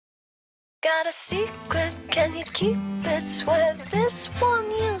Got a secret, can you keep it? Swear this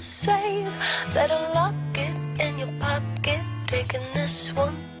one you'll save. Better lock it in your pocket, taking this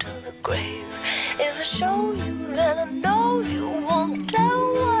one to the grave. If I show you, then I know you won't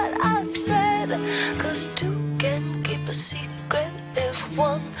tell what I said. 'Cause two can keep a secret if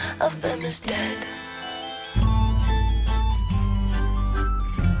one of them is dead.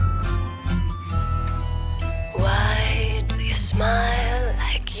 Why do you smile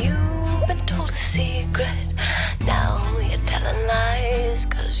like you've been told a secret? Now you're telling lies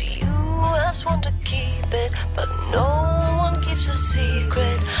 'cause you have sworn to keep it. But no one keeps a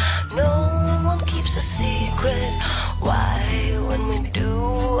secret. No one keeps a secret. Why, when we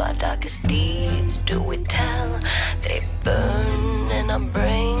do our darkest deeds, do we tell? They burn and our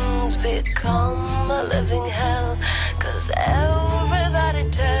brains become a living hell. 'Cause everybody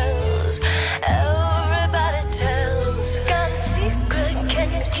tells, everybody tells. Got a secret, can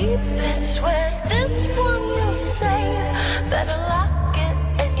you keep it? Swear this one you'll save. Better lock it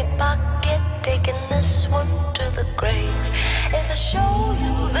in your pocket, taking this one to the grave. If I show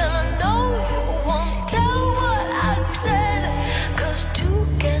you, then I know you won't tell what I said. 'Cause two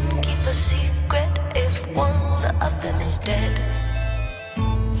can keep a secret if one of them is dead.